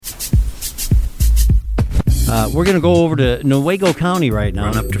We're going to go over to Newaygo County right now,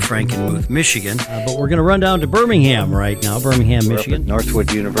 and up to Frankenmuth, Michigan. But we're going to run down to Birmingham right now, Birmingham, Michigan.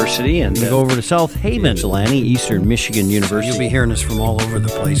 Northwood University, and go over to South Haven, Ypsilanti, Eastern Michigan University. So you'll be hearing us from all over the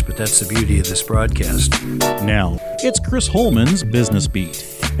place, but that's the beauty of this broadcast. Now, it's Chris Holman's Business Beat.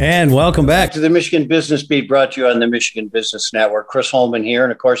 And welcome back to the Michigan Business Beat, brought to you on the Michigan Business Network. Chris Holman here.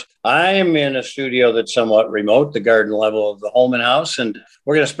 And of course, I'm in a studio that's somewhat remote, the garden level of the Holman House. And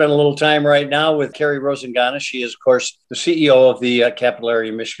we're going to spend a little time right now with Carrie Rosengana. She is, of course, the CEO of the Capital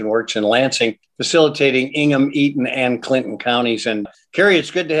Area Michigan Works in Lansing, facilitating Ingham, Eaton, and Clinton counties. And Carrie,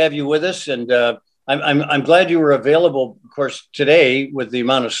 it's good to have you with us. And I'm glad you were available, of course, today with the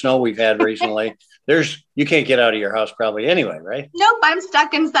amount of snow we've had recently. You can't get out of your house probably anyway, right? Nope, I'm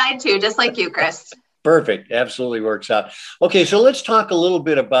stuck inside too, just like you, Chris. Perfect. Absolutely works out. Okay, so let's talk a little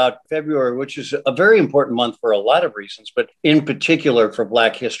bit about February, which is a very important month for a lot of reasons, but in particular for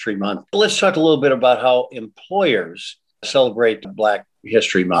Black History Month. Let's talk a little bit about how employers celebrate Black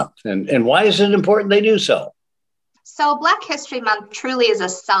History Month and why is it important they do so? So Black History Month truly is a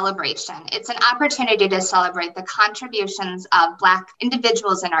celebration. It's an opportunity to celebrate the contributions of Black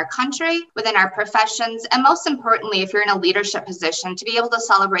individuals in our country, within our professions, and most importantly, if you're in a leadership position, to be able to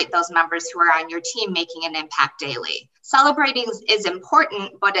celebrate those members who are on your team making an impact daily. Celebrating is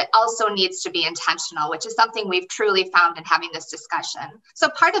important, but it also needs to be intentional, which is something we've truly found in having this discussion. So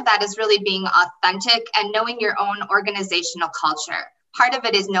part of that is really being authentic and knowing your own organizational culture. Part of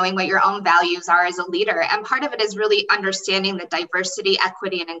it is knowing what your own values are as a leader. And part of it is really understanding the diversity,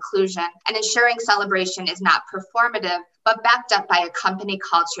 equity, and inclusion and ensuring celebration is not performative, but backed up by a company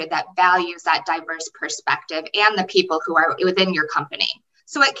culture that values that diverse perspective and the people who are within your company.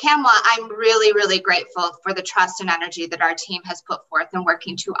 So at CAMW, I'm really, really grateful for the trust and energy that our team has put forth in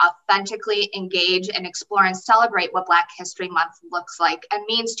working to authentically engage and explore and celebrate what Black History Month looks like and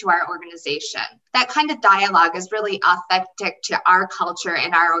means to our organization. That kind of dialogue is really authentic to our culture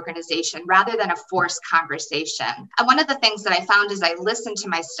and our organization rather than a forced conversation. And one of the things that I found as I listened to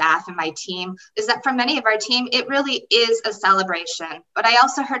my staff and my team is that for many of our team, it really is a celebration. But I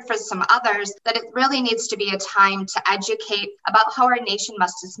also heard from some others that it really needs to be a time to educate about how our nation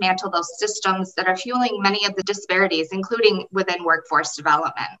must dismantle those systems that are fueling many of the disparities, including within workforce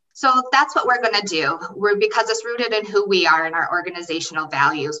development. So that's what we're going to do. Because it's rooted in who we are and our organizational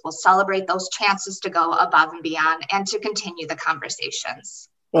values. We'll celebrate those chances to go above and beyond and to continue the conversations.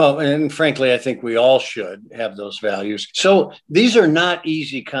 Well, and frankly, I think we all should have those values. So these are not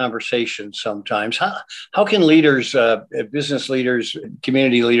easy conversations sometimes. How can leaders, business leaders,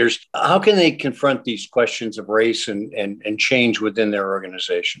 community leaders, how can they confront these questions of race and change within their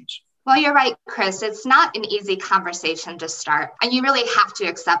organizations? Well, you're right, Chris. It's not an easy conversation to start, and you really have to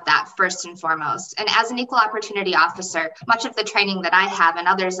accept that first and foremost. And as an equal opportunity officer, much of the training that I have and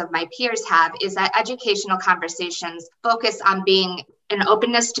others of my peers have is that educational conversations focus on being an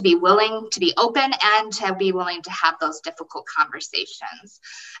openness to be willing to be open and to be willing to have those difficult conversations.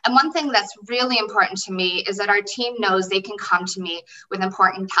 And one thing that's really important to me is that our team knows they can come to me with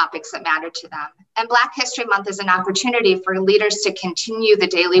important topics that matter to them. And Black History Month is an opportunity for leaders to continue the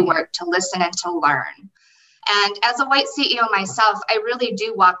daily work, to listen and to learn. And as a white CEO myself, I really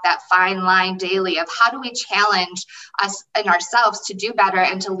do walk that fine line daily of how do we challenge us and ourselves to do better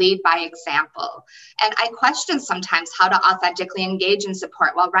and to lead by example. And I question sometimes how to authentically engage and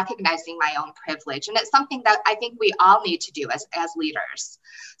support while recognizing my own privilege. And it's something that I think we all need to do as leaders.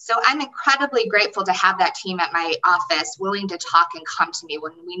 So I'm incredibly grateful to have that team at my office willing to talk and come to me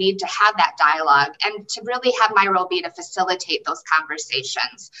when we need to have that dialogue and to really have my role be to facilitate those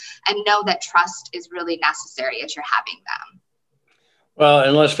conversations and know that trust is really necessary as you're having them. Well,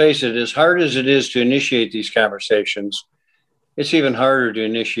 and let's face it, as hard as it is to initiate these conversations, it's even harder to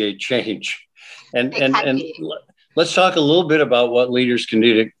initiate change. And let's talk a little bit about what leaders can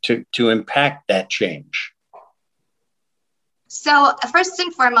do to impact that change. So first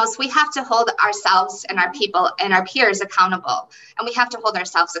and foremost, we have to hold ourselves and our people and our peers accountable. And we have to hold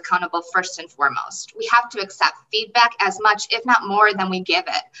ourselves accountable first and foremost. We have to accept feedback as much, if not more, than we give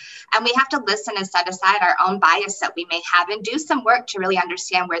it. And we have to listen and set aside our own bias that we may have and do some work to really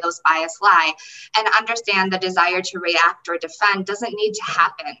understand where those bias lie and understand the desire to react or defend doesn't need to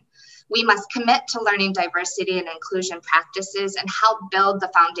happen. We must commit to learning diversity and inclusion practices and help build the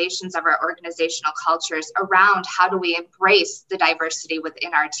foundations of our organizational cultures around how do we embrace the diversity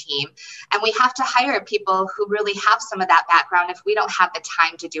within our team. And we have to hire people who really have some of that background if we don't have the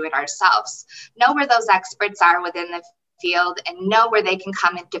time to do it ourselves. Know where those experts are within the field and know where they can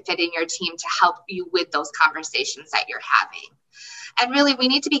come and to fit in your team to help you with those conversations that you're having. And really, we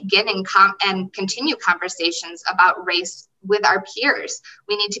need to begin and continue conversations about race with our peers.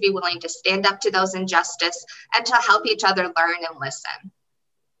 We need to be willing to stand up to those injustices and to help each other learn and listen.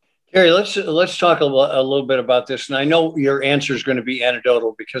 Carrie, let's talk a little bit about this. And I know your answer is going to be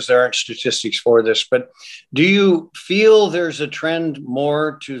anecdotal because there aren't statistics for this, but do you feel there's a trend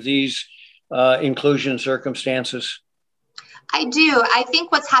more to these inclusion circumstances? I do. I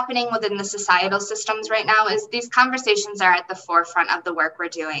think what's happening within the societal systems right now is these conversations are at the forefront of the work we're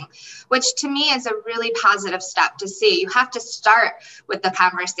doing, which to me is a really positive step to see. You have to start with the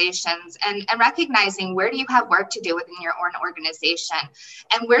conversations and recognizing where do you have work to do within your own organization.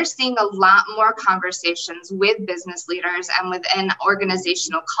 And we're seeing a lot more conversations with business leaders and within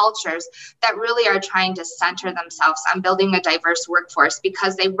organizational cultures that really are trying to center themselves on building a diverse workforce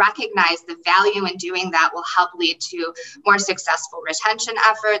because they recognize the value in doing that will help lead to more successful retention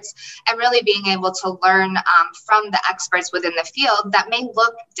efforts and really being able to learn from the experts within the field that may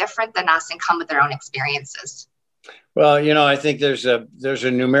look different than us and come with their own experiences. Well, I think there's a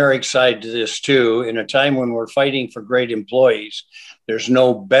numeric side to this too. In a time when we're fighting for great employees, there's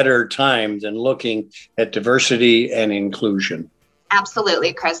no better time than looking at diversity and inclusion.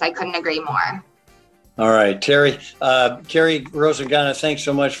 Absolutely, Chris. I couldn't agree more. All right, Carrie Rosengana, thanks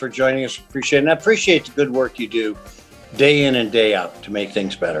so much for joining us. Appreciate it. And I appreciate the good work you do day in and day out to make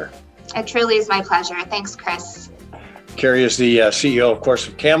things better. It truly is my pleasure. Thanks, Chris. Carrie is the CEO, of course,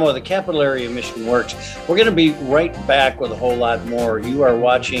 of CAMW, the Capital Area Michigan Works. We're going to be right back with a whole lot more. You are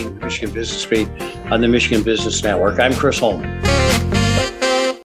watching Michigan Business Beat on the Michigan Business Network. I'm Chris Holman.